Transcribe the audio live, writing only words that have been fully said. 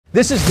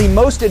This is the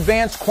most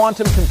advanced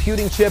quantum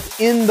computing chip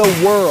in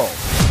the world.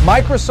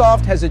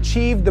 Microsoft has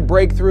achieved the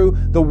breakthrough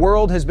the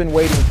world has been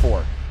waiting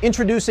for.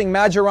 Introducing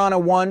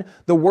Majorana 1,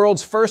 the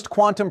world's first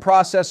quantum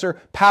processor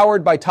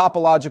powered by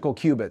topological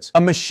qubits.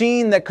 A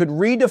machine that could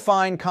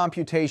redefine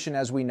computation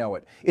as we know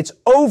it. It's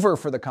over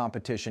for the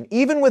competition,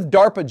 even with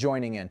DARPA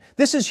joining in.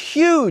 This is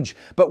huge,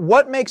 but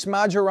what makes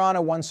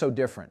Majorana 1 so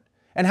different?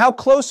 And how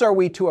close are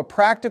we to a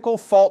practical,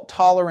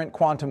 fault-tolerant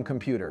quantum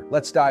computer?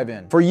 Let's dive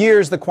in. For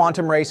years, the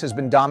quantum race has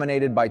been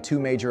dominated by two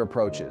major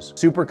approaches.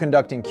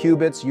 Superconducting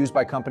qubits, used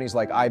by companies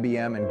like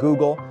IBM and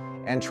Google,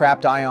 and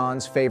trapped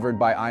ions favored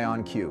by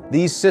IonQ.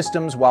 These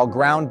systems, while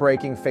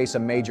groundbreaking, face a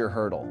major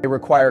hurdle. They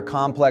require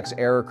complex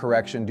error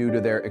correction due to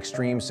their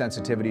extreme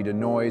sensitivity to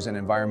noise and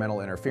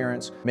environmental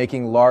interference,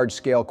 making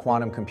large-scale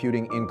quantum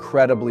computing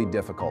incredibly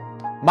difficult.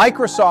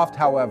 Microsoft,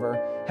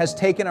 however, has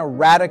taken a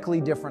radically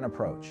different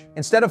approach.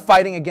 Instead of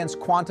fighting against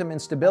quantum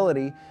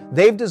instability,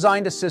 they've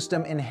designed a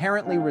system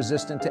inherently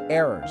resistant to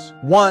errors,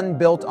 one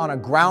built on a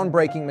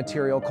groundbreaking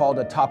material called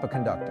a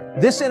topoconductor.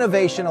 This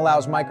innovation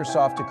allows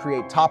Microsoft to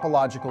create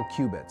topological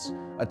qubits,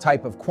 a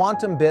type of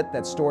quantum bit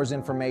that stores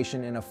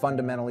information in a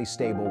fundamentally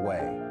stable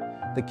way.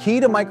 The key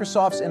to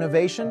Microsoft's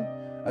innovation?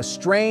 A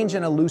strange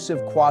and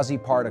elusive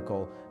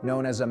quasi-particle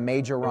known as a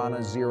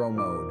Majorana Zero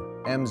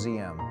Mode,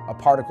 MZM, a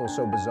particle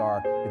so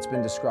bizarre it's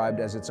been described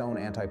as its own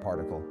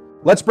antiparticle.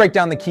 Let's break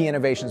down the key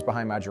innovations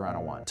behind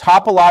Majorana 1.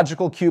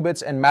 Topological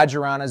qubits and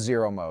Majorana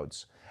Zero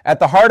Modes. At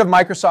the heart of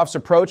Microsoft's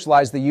approach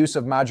lies the use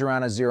of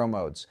Majorana Zero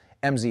Modes,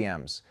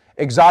 MZMs,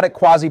 exotic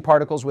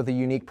quasi-particles with a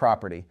unique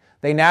property.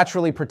 They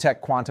naturally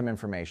protect quantum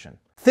information.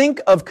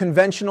 Think of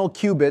conventional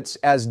qubits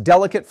as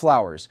delicate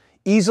flowers,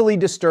 easily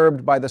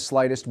disturbed by the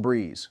slightest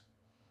breeze.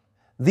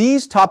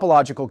 These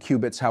topological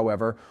qubits,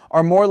 however,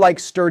 are more like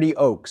sturdy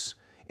oaks.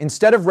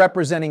 Instead of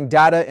representing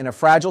data in a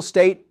fragile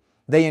state,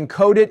 they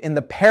encode it in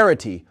the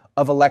parity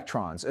of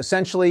electrons,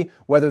 essentially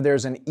whether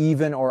there's an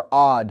even or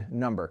odd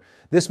number.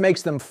 This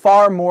makes them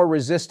far more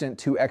resistant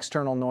to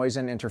external noise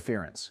and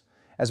interference.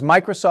 As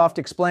Microsoft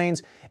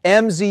explains,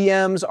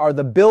 MZMs are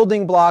the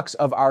building blocks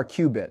of our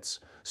qubits,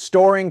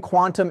 storing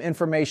quantum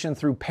information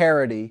through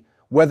parity,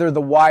 whether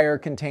the wire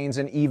contains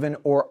an even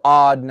or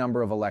odd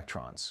number of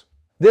electrons.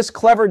 This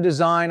clever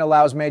design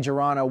allows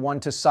Majorana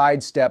 1 to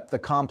sidestep the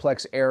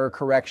complex error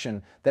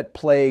correction that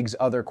plagues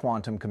other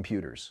quantum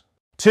computers.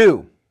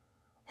 2.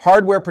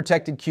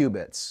 Hardware-protected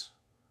qubits.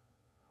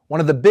 One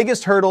of the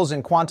biggest hurdles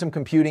in quantum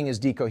computing is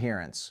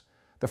decoherence,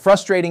 the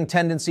frustrating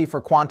tendency for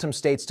quantum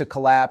states to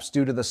collapse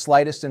due to the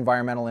slightest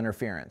environmental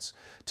interference.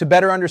 To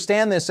better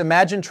understand this,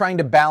 imagine trying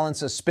to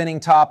balance a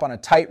spinning top on a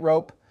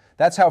tightrope.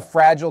 That's how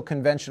fragile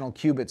conventional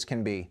qubits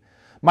can be.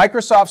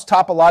 Microsoft's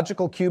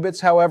topological qubits,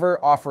 however,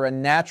 offer a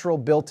natural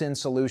built-in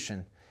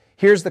solution.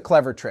 Here's the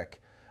clever trick.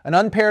 An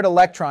unpaired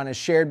electron is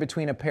shared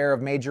between a pair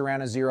of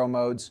Majorana Zero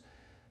Modes.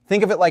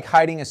 Think of it like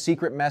hiding a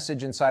secret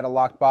message inside a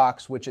locked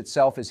box, which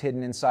itself is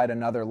hidden inside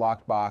another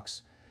locked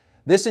box.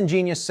 This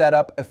ingenious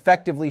setup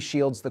effectively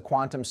shields the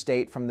quantum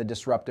state from the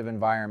disruptive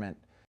environment.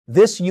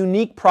 This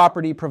unique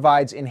property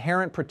provides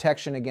inherent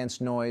protection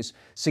against noise,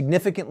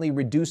 significantly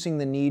reducing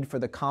the need for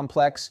the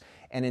complex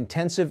and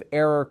intensive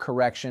error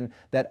correction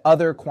that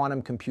other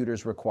quantum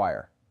computers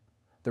require.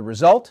 The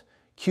result?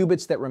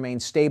 Qubits that remain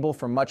stable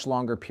for much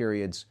longer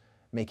periods,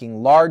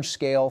 making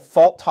large-scale,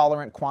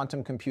 fault-tolerant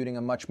quantum computing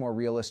a much more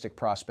realistic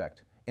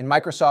prospect. In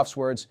Microsoft's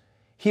words,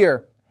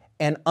 here,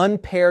 an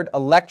unpaired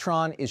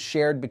electron is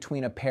shared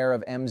between a pair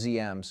of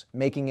MZMs,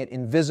 making it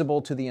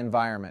invisible to the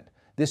environment.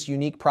 This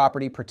unique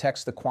property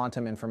protects the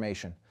quantum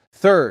information.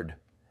 Third,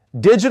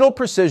 digital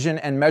precision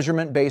and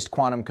measurement-based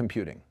quantum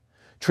computing.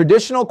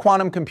 Traditional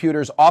quantum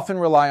computers often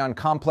rely on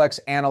complex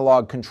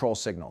analog control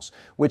signals,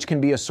 which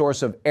can be a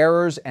source of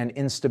errors and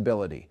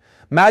instability.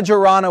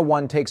 Majorana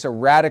 1 takes a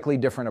radically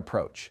different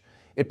approach.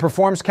 It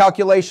performs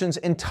calculations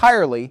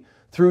entirely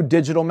through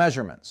digital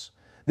measurements.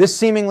 This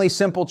seemingly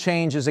simple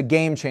change is a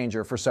game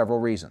changer for several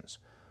reasons.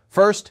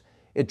 First,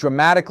 it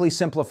dramatically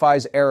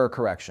simplifies error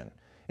correction.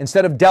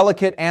 Instead of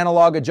delicate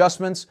analog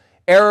adjustments,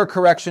 error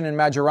correction in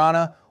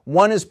Majorana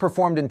 1 is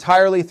performed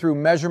entirely through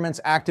measurements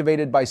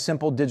activated by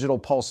simple digital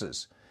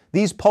pulses.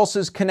 These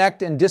pulses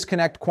connect and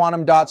disconnect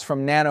quantum dots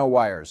from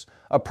nanowires,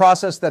 a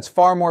process that's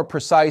far more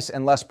precise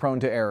and less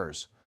prone to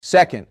errors.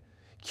 Second,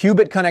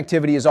 qubit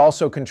connectivity is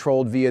also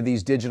controlled via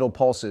these digital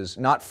pulses,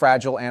 not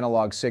fragile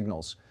analog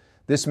signals.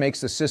 This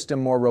makes the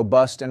system more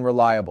robust and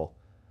reliable.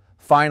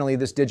 Finally,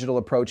 this digital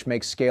approach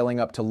makes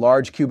scaling up to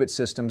large qubit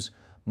systems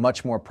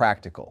much more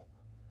practical.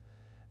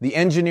 The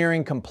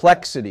engineering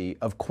complexity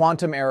of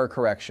quantum error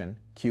correction,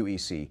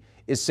 QEC,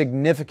 is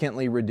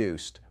significantly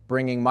reduced,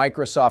 bringing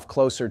Microsoft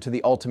closer to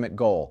the ultimate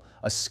goal,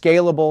 a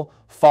scalable,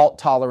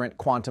 fault-tolerant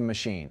quantum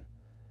machine.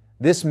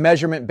 This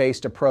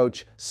measurement-based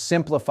approach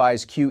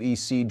simplifies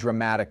QEC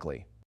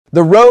dramatically.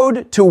 The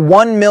road to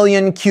 1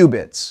 million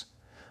qubits.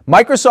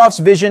 Microsoft's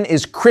vision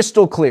is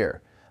crystal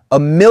clear: a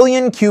 1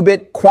 million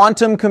qubit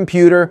quantum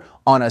computer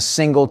on a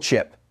single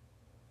chip.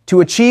 To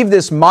achieve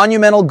this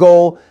monumental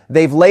goal,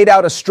 they've laid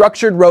out a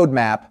structured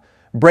roadmap,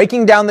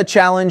 breaking down the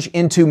challenge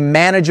into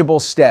manageable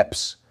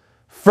steps.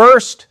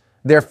 First,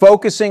 they're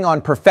focusing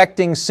on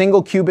perfecting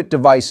single qubit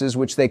devices,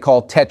 which they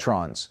call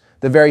tetrons,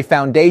 the very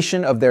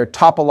foundation of their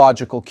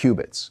topological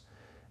qubits.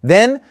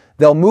 Then,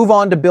 they'll move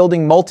on to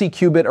building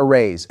multi-qubit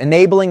arrays,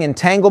 enabling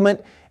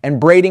entanglement and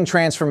braiding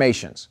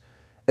transformations,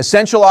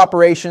 essential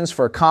operations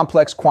for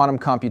complex quantum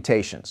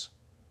computations.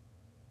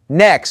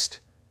 Next,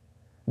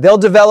 they'll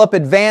develop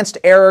advanced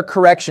error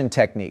correction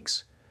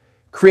techniques,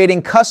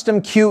 creating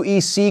custom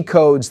QEC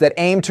codes that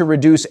aim to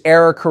reduce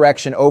error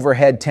correction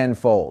overhead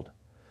tenfold.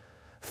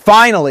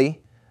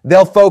 Finally,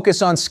 they'll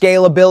focus on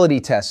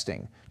scalability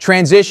testing,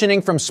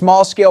 transitioning from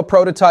small-scale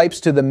prototypes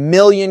to the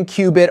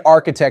million-qubit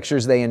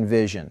architectures they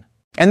envision.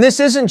 And this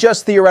isn't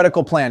just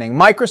theoretical planning.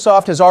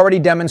 Microsoft has already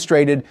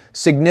demonstrated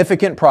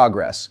significant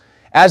progress.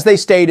 As they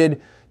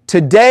stated,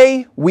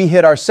 today we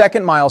hit our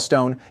second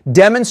milestone,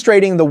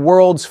 demonstrating the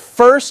world's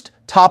first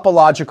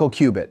topological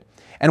qubit.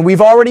 And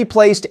we've already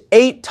placed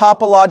 8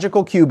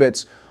 topological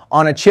qubits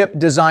on a chip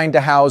designed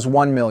to house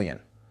 1 million.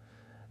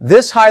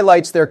 This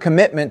highlights their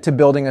commitment to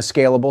building a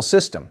scalable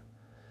system.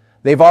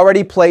 They've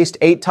already placed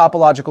 8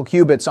 topological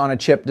qubits on a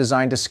chip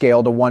designed to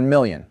scale to 1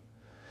 million.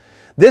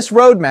 This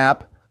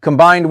roadmap,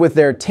 combined with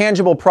their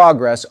tangible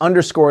progress,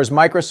 underscores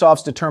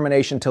Microsoft's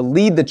determination to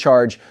lead the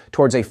charge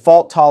towards a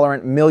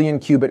fault-tolerant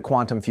million-qubit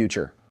quantum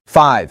future.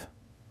 5.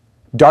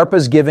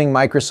 DARPA's giving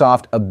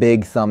Microsoft a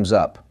big thumbs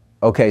up.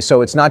 Okay,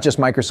 so it's not just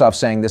Microsoft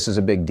saying this is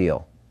a big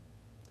deal.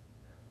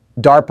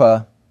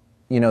 DARPA,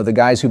 the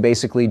guys who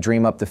basically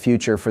dream up the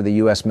future for the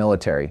US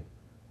military,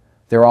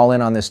 they're all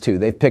in on this too.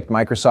 They've picked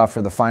Microsoft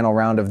for the final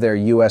round of their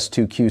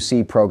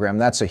US2QC program.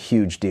 That's a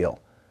huge deal.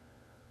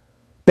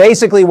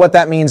 Basically, what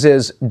that means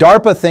is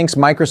DARPA thinks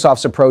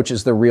Microsoft's approach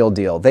is the real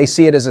deal. They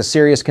see it as a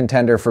serious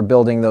contender for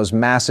building those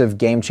massive,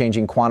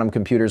 game-changing quantum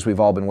computers we've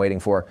all been waiting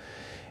for.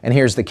 And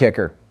here's the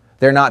kicker.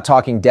 They're not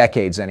talking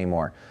decades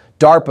anymore.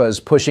 DARPA's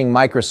pushing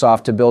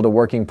Microsoft to build a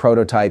working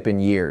prototype in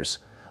years.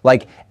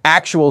 Like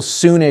actual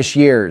soonish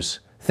years.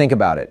 Think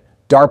about it.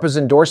 DARPA's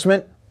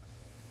endorsement?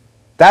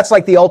 That's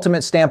like the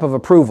ultimate stamp of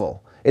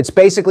approval. It's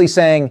basically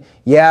saying,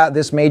 yeah,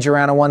 this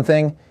Majorana 1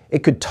 thing,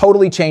 it could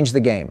totally change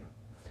the game.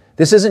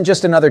 This isn't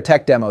just another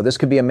tech demo. This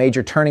could be a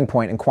major turning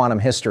point in quantum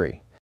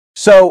history.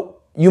 So,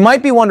 you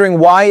might be wondering,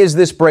 why is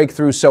this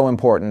breakthrough so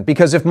important?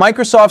 Because if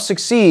Microsoft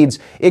succeeds,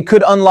 it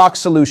could unlock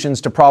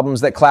solutions to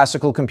problems that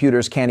classical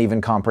computers can't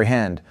even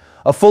comprehend.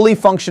 A fully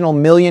functional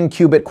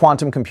million-qubit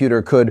quantum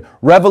computer could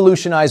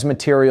revolutionize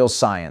materials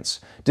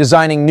science,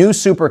 designing new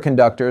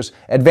superconductors,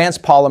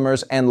 advanced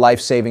polymers, and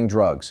life-saving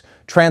drugs,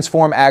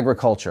 transform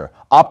agriculture,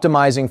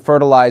 optimizing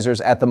fertilizers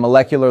at the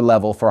molecular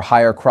level for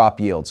higher crop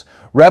yields,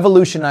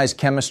 revolutionize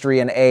chemistry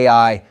and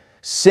AI,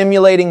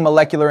 simulating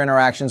molecular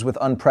interactions with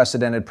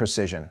unprecedented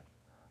precision.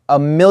 A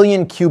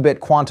million-qubit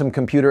quantum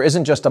computer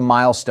isn't just a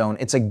milestone,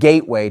 it's a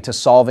gateway to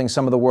solving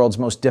some of the world's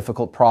most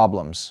difficult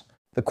problems.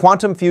 The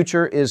quantum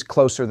future is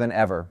closer than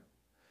ever.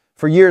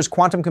 For years,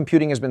 quantum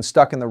computing has been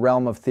stuck in the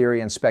realm of theory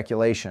and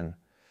speculation.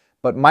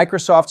 But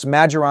Microsoft's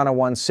Majorana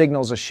 1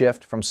 signals a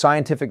shift from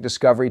scientific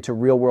discovery to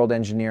real-world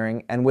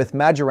engineering, and with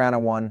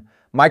Majorana 1,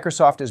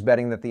 Microsoft is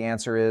betting that the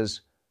answer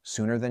is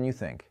sooner than you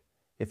think.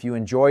 If you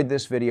enjoyed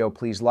this video,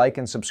 please like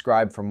and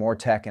subscribe for more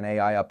tech and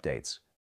AI updates.